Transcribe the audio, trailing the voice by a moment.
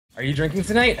Are you drinking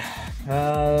tonight?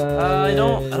 I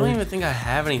don't even think I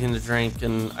have anything to drink,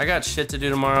 and I got shit to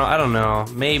do tomorrow. I don't know.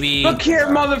 Maybe. Look here,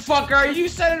 motherfucker. Are you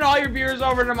sending all your viewers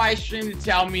over to my stream to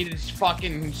tell me to just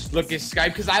fucking look at Skype?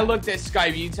 Because I looked at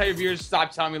Skype. You tell your viewers to stop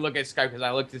telling me to look at Skype because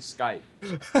I looked at Skype.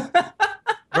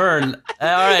 Vern. All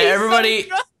right,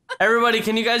 everybody,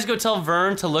 can you guys go tell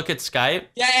Vern to look at Skype?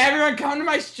 Yeah, everyone come to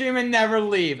my stream and never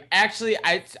leave. Actually,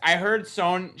 I heard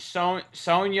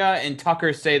Sonia and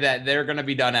Tucker say that they're gonna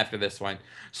be done after this one.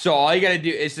 So all you gotta do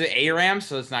is the ARAM,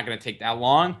 so it's not gonna take that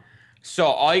long. So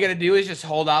all you gotta do is just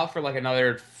hold out for like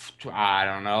another, I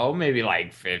don't know, maybe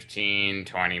like 15,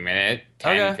 20 minutes,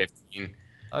 10, Okay. 15,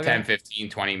 Okay. 10, 15,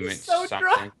 20 minutes, so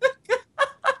something.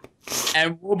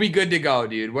 And we'll be good to go,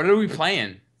 dude. What are we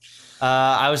playing?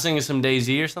 I was thinking some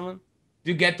DayZ or something.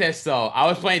 Dude, get this though. I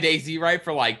was playing DayZ right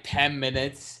for like 10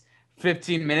 minutes,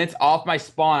 15 minutes. Off my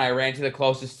spawn, I ran to the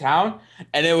closest town,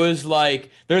 and it was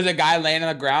like there's a guy laying on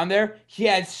the ground there. He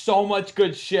had so much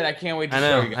good shit. I can't wait to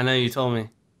show you guys. I know you told me.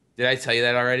 Did I tell you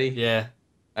that already? Yeah.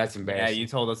 That's Yeah, embarrassing. you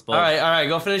told us both. All right,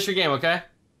 go finish your game, okay?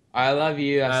 I love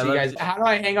you. I'll see you love guys. you. How do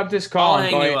I hang up this call? I'll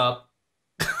hang you up.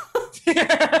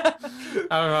 I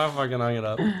don't know if I can hang it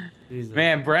up. Jesus.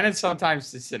 Man, Brennan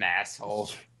sometimes just an asshole.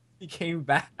 He came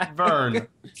back. Vern.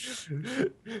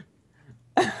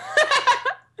 Did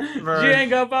you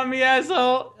hang up on me,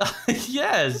 asshole?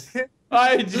 Yes.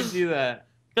 Why did you do that?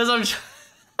 Because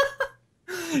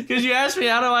Because you asked me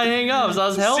how do I hang up, so I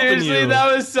was helping you. Seriously,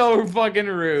 that was so fucking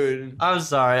rude. I'm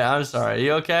sorry.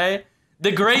 You okay?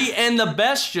 The great and the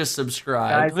best just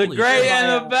subscribed. The Holy great shit.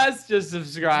 and the best just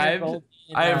subscribed. All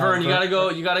right, Vern, you gotta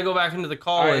go back into the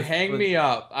call. All right, hang me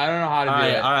up. I don't know how to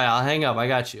do it. All right, I'll hang up. I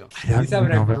got you. He's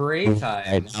having a great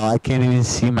time. I can't even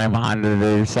see my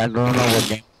monitors. I don't know what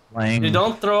game I'm playing. Dude,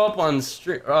 don't throw up on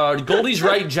stream. Goldie's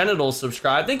Right Genital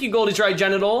subscribe. Thank you, Goldie's Right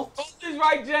Genital. Goldie's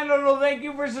Right Genital, thank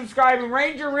you for subscribing.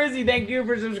 Ranger Rizzy, thank you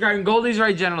for subscribing. Goldie's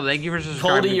Right Genital, thank you for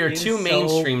subscribing. Goldie, you're too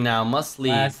mainstream now. Must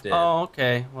leave. blasted. Oh,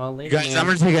 okay. Well, later. Guys, I'm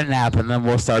gonna take a nap and then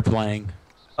we'll start playing.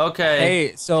 Okay.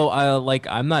 Hey, so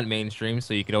I'm not mainstream,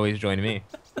 so you could always join me.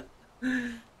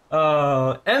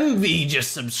 MV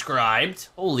just subscribed.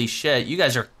 Holy shit, you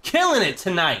guys are killing it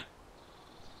tonight.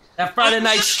 That Friday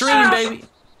night stream, baby.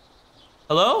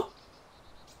 Hello?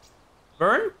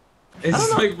 Vern?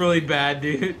 It's like really bad,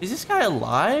 dude. Is this guy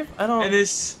alive? I don't. And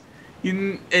it's I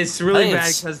really think bad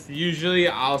it's- because usually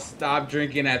I'll stop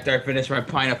drinking after I finish my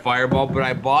pint of Fireball, but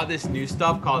I bought this new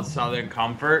stuff called Southern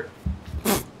Comfort.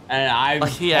 And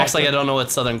He acts like I don't know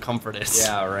what Southern Comfort is.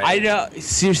 Yeah, right. I know.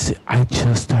 Seriously, I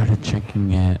just started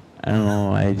drinking it. I don't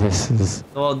know. I just.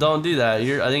 Well, don't do that.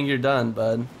 I think you're done,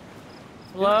 bud.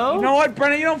 Hello? You know what,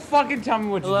 Brennan? You don't fucking tell me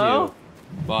what Hello? to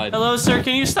do. Bud. Hello, sir.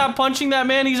 Can you stop punching that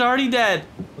man? He's already dead.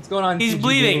 What's going on? He's CGB?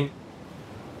 bleeding.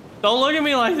 Don't look at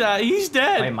me like that. He's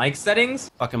dead. My mic settings?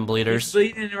 Fucking He's bleeders.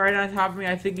 bleeding right on top of me.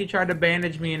 I think he tried to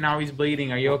bandage me and now he's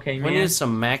bleeding. Are you okay, We man? need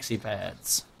some maxi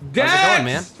pads. Dex How's it going,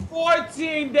 man?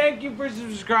 14, thank you for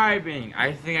subscribing.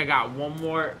 I think I got one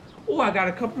more. Oh, I got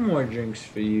a couple more drinks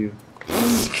for you.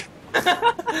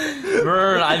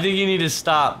 Vern, I think you need to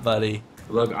stop, buddy.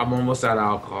 Look, I'm almost out of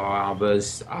alcohol, but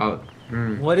it's out.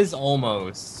 What is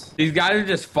almost? These guys are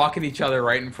just fucking each other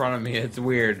right in front of me. It's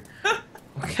weird.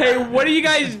 Hey, what are you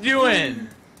guys doing?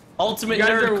 Ultimate You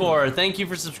guys are- Nerdcore, thank you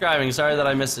for subscribing. Sorry that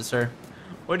I missed it, sir.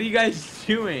 What are you guys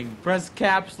doing? Press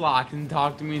caps lock and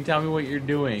talk to me and tell me what you're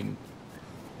doing.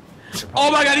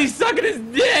 Oh my god, he's sucking his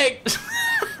dick!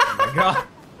 Oh my god.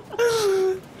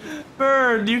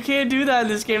 Vern, you can't do that in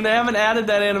this game. They haven't added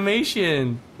that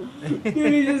animation. Dude,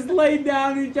 he just laid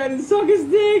down and he tried to suck his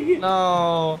dick.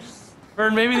 No.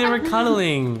 Vern, maybe they were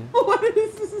cuddling. What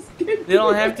is this kid They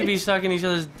don't have to doing? be sucking each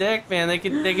other's dick, man. They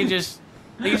could just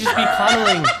be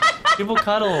cuddling. People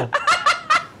cuddle.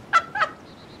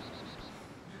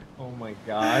 Oh my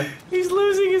god. He's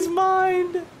losing his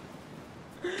mind.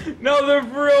 No, they're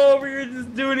for real over here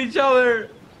just doing each other.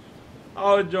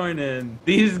 I'll join in.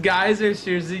 These guys are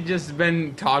seriously just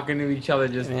been talking to each other.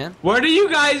 Just, Man. what are you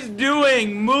guys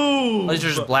doing? Move! Oh, these are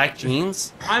just black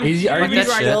jeans. I'm Are you serious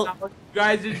right still- now. You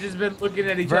guys have just been looking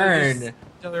at each Vern. other. Just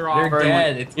each other off. They're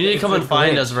dead. It's, You need to it's come a and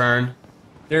find glitch. us, Vern.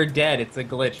 They're dead. It's a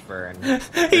glitch, Vern.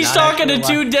 He's not talking to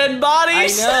actually two dead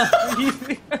bodies. I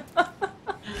know.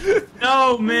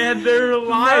 No, man, they're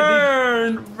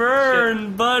alive.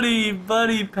 Vern, buddy,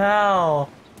 pal.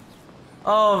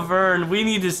 Oh, Vern,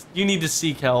 you need to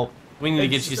seek help. We need to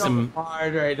get you some.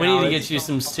 Hard right We now. need to It's get you so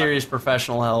some hard. serious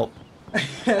professional help.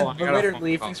 gotta Later, fuck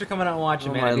Lee. off. Thanks for coming out and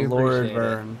watching, Oh man. my I do lord, appreciate it.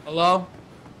 Vern. Hello?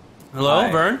 Hello,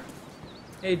 Hi. Vern.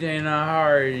 Hey, Dana, how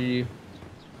are you?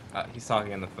 He's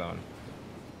talking on the phone.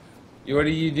 What are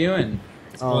you doing?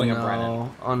 He's Oh pulling up Brennan.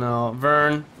 no! Oh no,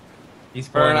 Vern. He's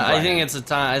Vern, pulling a I think Brian. it's a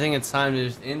time. I think it's time to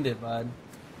just end it, bud.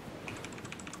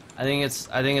 I think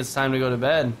it's time to go to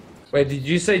bed. Wait, did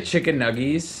you say chicken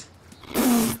nuggies?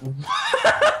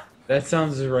 That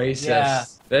sounds racist. Yeah.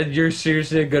 That you're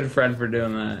seriously a good friend for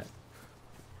doing that.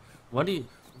 What do you,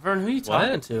 Vern? Who are you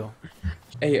talking to?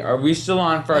 Hey, are we still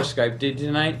on for our Skype date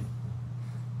tonight?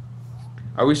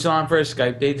 Are we still on for a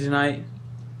Skype date tonight?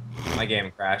 My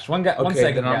game crashed. One second, Okay,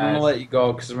 then I'm gonna guys. let you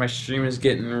go because my stream is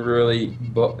getting really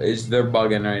they're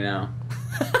bugging right now.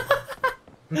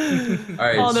 All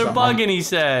right. Oh, they're so bugging. He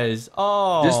says.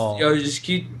 Oh.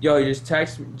 Just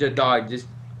text me, dog. Just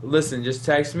listen. Just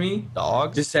text me.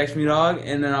 Dogs. Just text me, dog,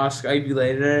 and then I'll Skype you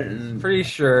later. And Pretty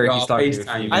sure Yo, he's I'll talking to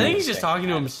FaceTime you. you. I think he's just talking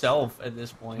to himself at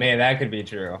this point. Man, that could be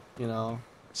true. You know.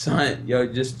 son,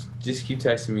 just keep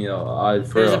texting me, though.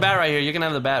 For There's real. a bat right here. You can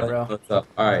have the bat, bro. What's up?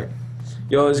 All right.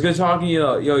 Yo, it's good talking to you.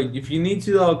 Though. Yo, if you need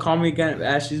to, though, call me again. If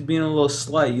Ashley's being a little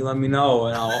slut, you let me know,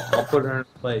 and I'll put her in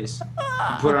place.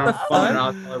 You put her on the phone, and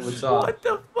I'll tell her what's up. What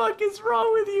the fuck is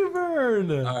wrong with you,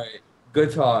 Vern? All right.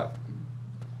 Good talk.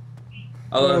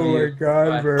 I love you. Oh my god,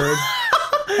 Bye. Vern.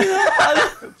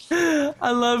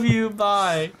 I love you.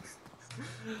 Bye.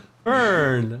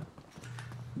 Vern.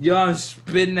 Yo, I'm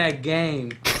spitting that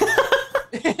game.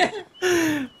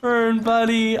 Vern,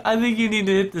 buddy. I think you need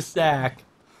to hit the sack.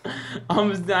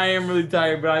 I am really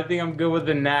tired, but I think I'm good with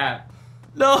a nap.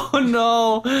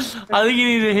 No. I think you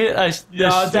need to hit a Yo,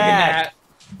 I'll take a sack.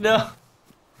 nap.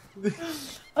 No.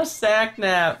 A sack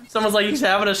nap. Someone's like, he's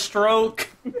having a stroke.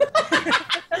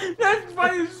 That's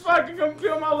funny as fuck. I can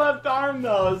feel my left arm,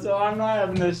 though, so I'm not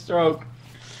having this stroke.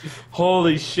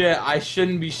 Holy shit, I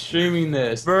shouldn't be streaming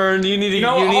this. Vern, you need to,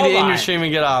 No, you need to hold end on. your stream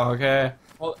and get off, okay?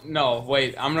 Well, no,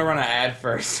 wait, I'm gonna run an ad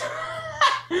first.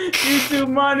 YouTube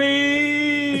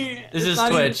money! This is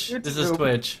not Twitch. even This is YouTube.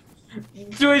 Twitch.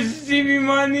 Twitch TV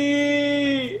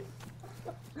money!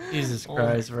 Jesus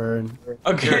Christ, Vern.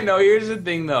 Okay, You're- no, here's the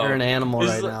thing, though. You're an animal This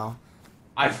right is- now.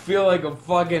 I feel like a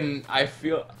fucking.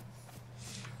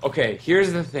 Okay,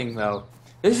 here's the thing, though.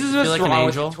 This is what's like an wrong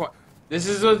with angel? the This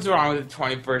is what's wrong with the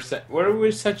 21st century. What are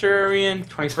we century are we in?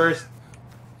 21st?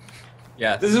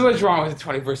 Yes. This is what's wrong with the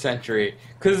 21st century.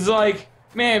 Because, like,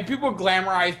 man, people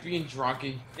glamorize being drunk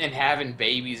and having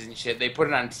babies and shit. They put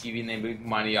it on TV and they make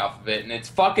money off of it. And it's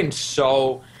fucking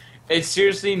so. It's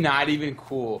seriously not even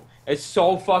cool. It's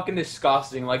so fucking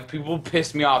disgusting. Like, people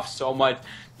piss me off so much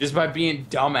just by being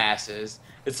dumbasses.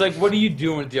 It's like, what are you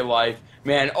doing with your life?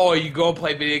 Man, oh, you go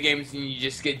play video games and you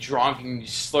just get drunk and you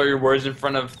slur your words in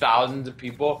front of thousands of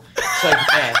people. It's like,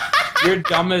 man, you're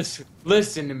dumb as...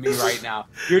 Listen to me right now.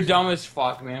 You're dumb as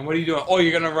fuck, man. What are you doing? Oh,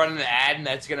 you're gonna run an ad and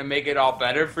that's gonna make it all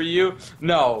better for you?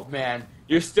 No, man.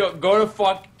 You're still... Go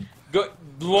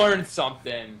learn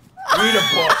something. Read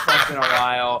a book once in a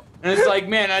while. And it's like,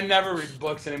 man, I never read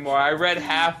books anymore. I read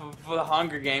half of The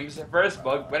Hunger Games, the first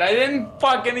book, but I didn't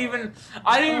even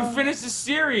finish the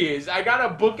series. I got a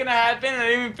book and a half in and I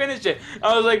didn't even finish it.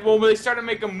 I was like, well, they started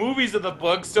making movies of the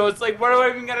books, so it's like, what do I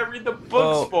even gotta read the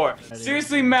books for?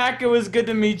 Seriously, Mac, it was good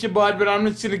to meet you, bud, but I'm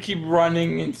just gonna keep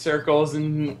running in circles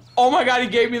and... Oh my god, he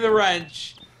gave me the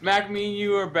wrench. Mac, me and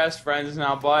you are best friends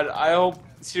now, bud. I hope...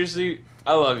 Seriously,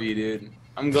 I love you, dude.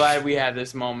 I'm glad we had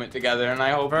this moment together, and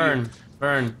I hope Vern.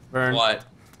 What?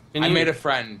 Can I you- made a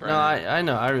friend, Vern. No, I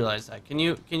know. I realize that. Can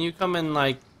you come and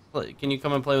like, can you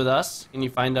come and play with us? Can you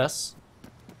find us?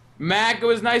 Mac, it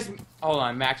was nice... Hold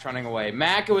on, Mac's running away.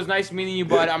 Mac, it was nice meeting you,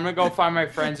 bud. I'm gonna go find my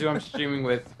friends who I'm streaming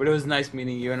with, but it was nice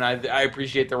meeting you, and I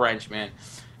appreciate the wrench, man.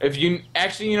 If you...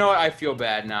 Actually, you know what? I feel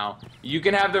bad now. You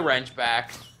can have the wrench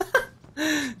back.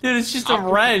 Dude, it's just a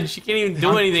wrench. You can't even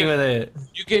do anything with it.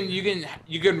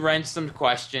 You can wrench some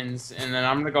questions, and then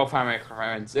I'm gonna go find my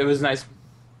friends. It was nice...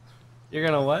 You're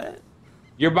gonna what?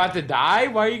 You're about to die?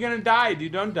 Why are you gonna die,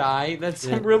 dude? Don't die. That's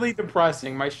Yeah. really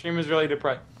depressing. My stream is really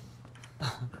depressing.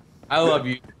 I love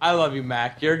you. I love you,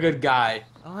 Mac. You're a good guy.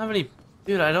 I don't have any,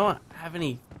 dude. I don't have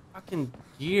any fucking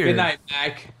gear. Good night,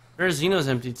 Mac. Xeno's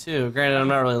empty too. Granted, I'm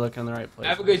not really looking in the right place.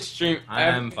 Have a good stream.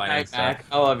 Have a I'm good finding night, stuff. Mac.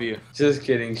 I love you. Just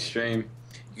kidding, stream.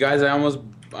 You guys, I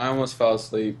almost fell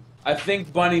asleep. I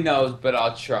think Bunny knows, but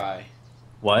I'll try.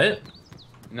 What?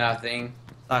 Nothing.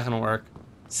 It's not gonna work.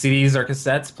 CDs or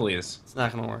cassettes, please. It's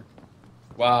not gonna work.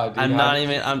 Wow, dude. I'm not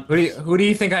even. Who do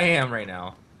you think I am right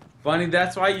now? Bunny,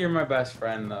 that's why you're my best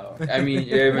friend, though. I mean,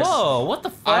 you're my... Whoa! What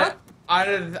the fuck? Out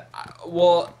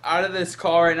of this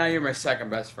call right now, you're my second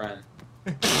best friend.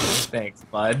 Thanks,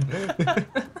 bud.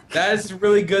 That's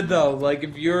really good though. Like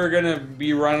if you were gonna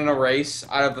be running a race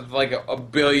out of like a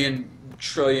billion,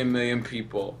 trillion, million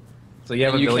people. So you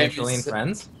have And a you billion can't be trillion s-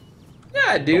 friends?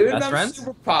 Yeah, dude. Best I'm friends?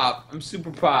 super pop. I'm super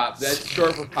pop. That's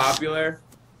short for popular.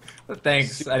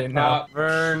 Thanks, I didn't know. Pop.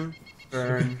 Vern.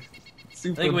 Vern. I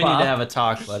Super think we need to have a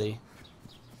talk, buddy.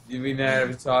 You mean to have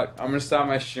a talk? I'm gonna stop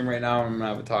my stream right now. And I'm gonna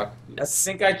have a talk. Yes.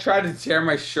 I think I tried to tear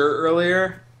my shirt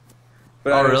earlier.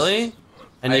 But Oh, really?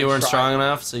 And you weren't tried. strong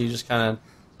enough, so you just kind of.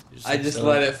 I just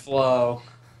let it flow.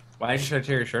 Why did you try to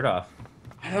tear your shirt off?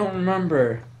 I don't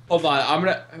remember. Hold on, I'm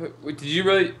gonna. Did you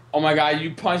really? Oh my god,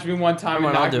 you punched me one time Come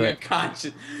and on, I'll knocked do me it.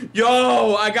 unconscious.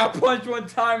 Yo, I got punched one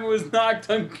time and was knocked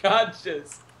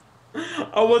unconscious.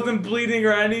 I wasn't bleeding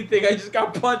or anything. I just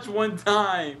got punched one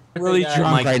time. Really Yeah.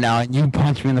 drunk Mike- right now, and you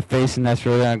punch me in the face, and that's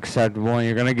really unacceptable. And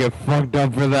you're gonna get fucked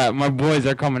up for that. My boys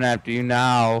are coming after you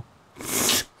now.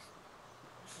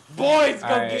 Boys, go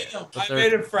Alright, get him. but I they're-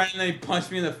 made a friend and they punched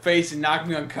me in the face and knocked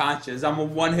me unconscious. I'm a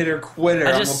one-hitter quitter.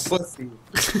 I just- I'm a pussy.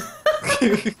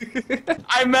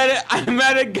 I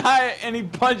met a guy and he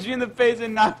punched me in the face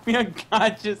and knocked me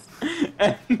unconscious.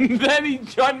 And then he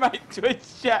joined my Twitch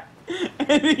chat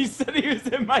and he said he was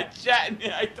in my chat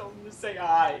and I told him to say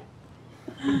hi.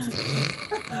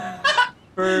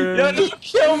 Yo, don't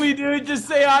kill me, dude. Just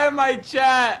say hi in my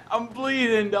chat. I'm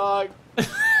bleeding, dog.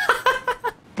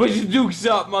 Put your dukes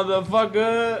up,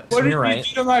 motherfucker. What did You're you right.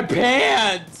 do to my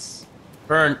pants?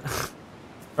 Vern,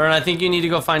 I think you need to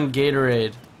go find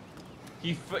Gatorade.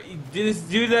 This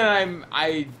dude that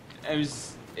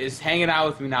is hanging out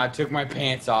with me now. Took my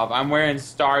pants off. I'm wearing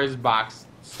Stars.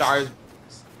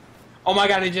 Oh my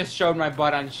god! I just showed my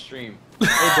butt on stream.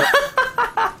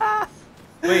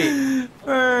 Wait,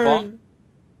 Vern,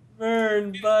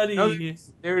 buddy. no,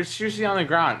 they were seriously on the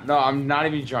ground. No, I'm not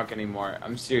even drunk anymore.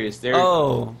 I'm serious. They're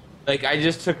Oh, like I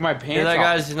just took my pants yeah, that off.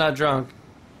 guy's not drunk.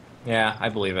 Yeah, I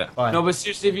believe it. Fine. No, but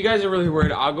seriously, if you guys are really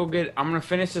worried, I'm gonna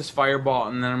finish this fireball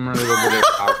and then I'm gonna go get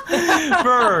a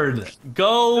Vern,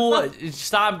 go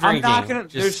stop I'm drinking. not gonna.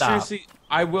 Just There's stop. seriously.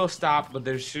 I will stop, but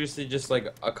there's seriously just like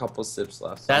a couple sips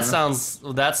left. That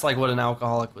that's like what an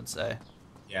alcoholic would say.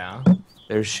 Yeah.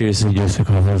 There's seriously just a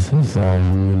couple of things.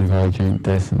 I'm gonna go drink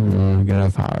this, and I'm gonna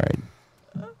get a Powerade.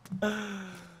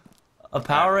 A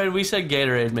Powerade? We said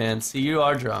Gatorade, man. See, you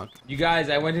are drunk. You guys,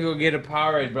 I went to go get a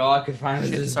Powerade, but all I could find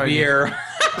was this Sorry. beer.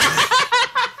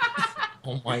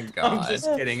 Oh my I'm god. just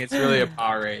kidding. It's really a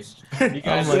Powerade. You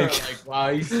guys Oh my are like,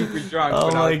 wow, he's super drunk. Oh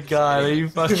but I my was just god, are kidding. you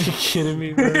fucking kidding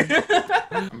me, bro?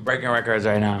 I'm breaking records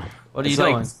right now. What are you It's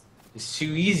like- doing? It's too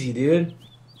easy, dude.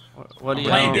 What are you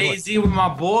Playing doing? DayZ with my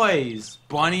boys,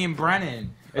 Bunny and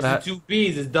Brennan. It's What the two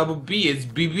B's. It's double B. It's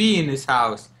BB in this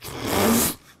house.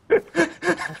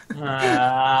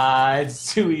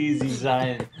 It's too easy,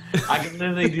 son. I can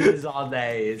literally do this all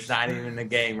day. It's not even a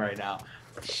game right now.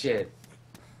 Shit.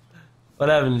 What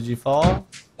happened? Did you fall?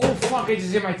 Oh fuck! I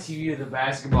just hit my TV with a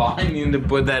basketball. I need to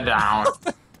put that down.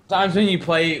 Sometimes when you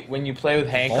play with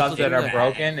handcuffs that are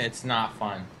broken, it's not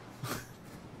fun.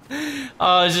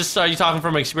 Are you talking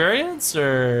from experience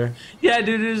or? Yeah,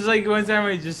 dude. It was like one time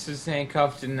I just was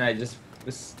handcuffed and it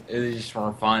was just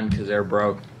more fun because they're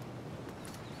broke.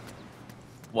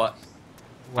 What?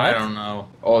 I don't know.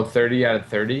 Oh, 30 out of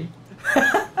 30?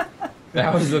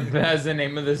 That's the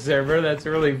name of the server? That's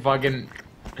really fucking...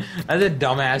 That's a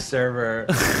dumbass server.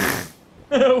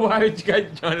 Why would you guys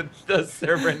join the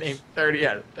server named 30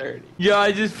 out of 30? Yo,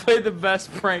 I just played the best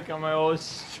prank on my whole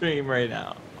stream right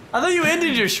now. I thought you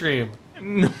ended your stream.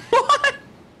 No, what?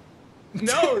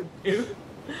 No, dude.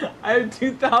 I have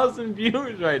 2,000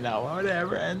 viewers right now. Why would I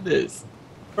ever end this?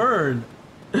 Vern.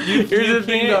 Here's the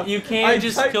thing, though. You can't I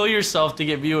just typed- kill yourself to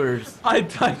get viewers. I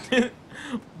typed it.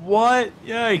 What?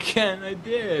 Yeah, I can. I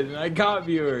did. And I got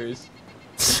viewers.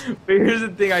 But here's the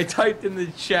thing. I typed in the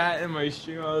chat in my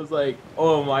stream. I was like,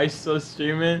 "Oh, am I still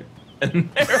streaming?" And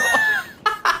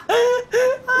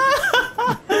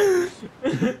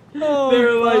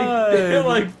they're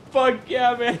like, "Fuck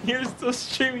yeah, man! You're still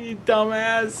streaming, you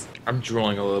dumbass." I'm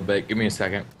drooling a little bit. Give me a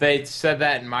second. They said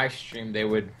that in my stream they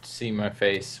would see my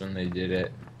face when they did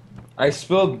it. I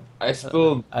spilled. I'm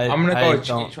gonna go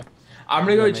change. I'm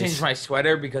gonna go change my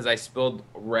sweater because I spilled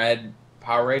red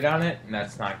Powerade on it, and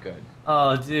that's not good.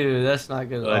 Oh, dude, that's not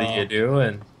good What at are all. you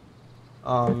doing?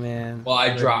 Oh man. Well,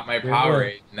 I dropped my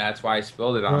Powerade, and that's why I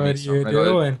spilled it on me. So I'm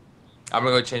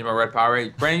gonna go change my red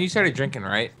Powerade. Brandon, you started drinking,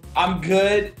 right? I'm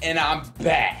good, and I'm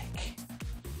back.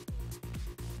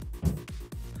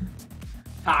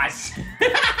 Hot.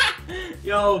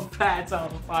 Yo, Pat's on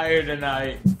fire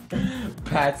tonight.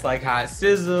 Pat's like hot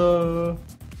sizzle.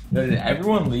 Did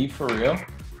everyone leave for real?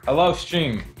 Hello,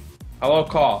 stream. Hello,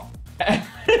 call.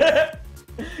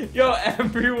 Yo,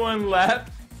 everyone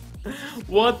left?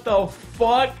 What the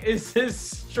fuck is this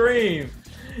stream?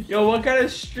 Yo, what kind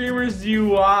of streamers do you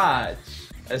watch?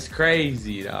 That's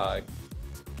crazy, dog.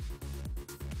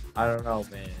 I don't know,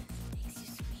 man.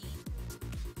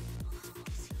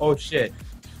 Oh, shit.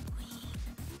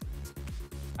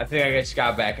 I think I just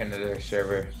got back into their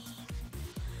server.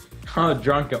 How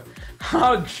drunk am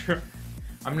How drunk?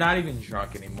 I'm not even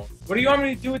drunk anymore. What do you want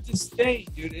me to do with this stain,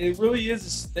 dude? It really is a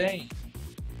stain.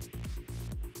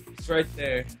 It's right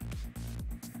there.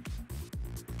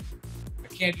 I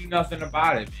can't do nothing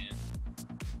about it, man.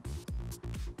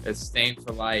 It's stained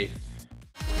for life.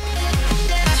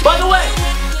 By the way,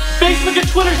 Facebook and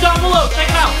Twitter's down below. Check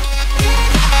it out.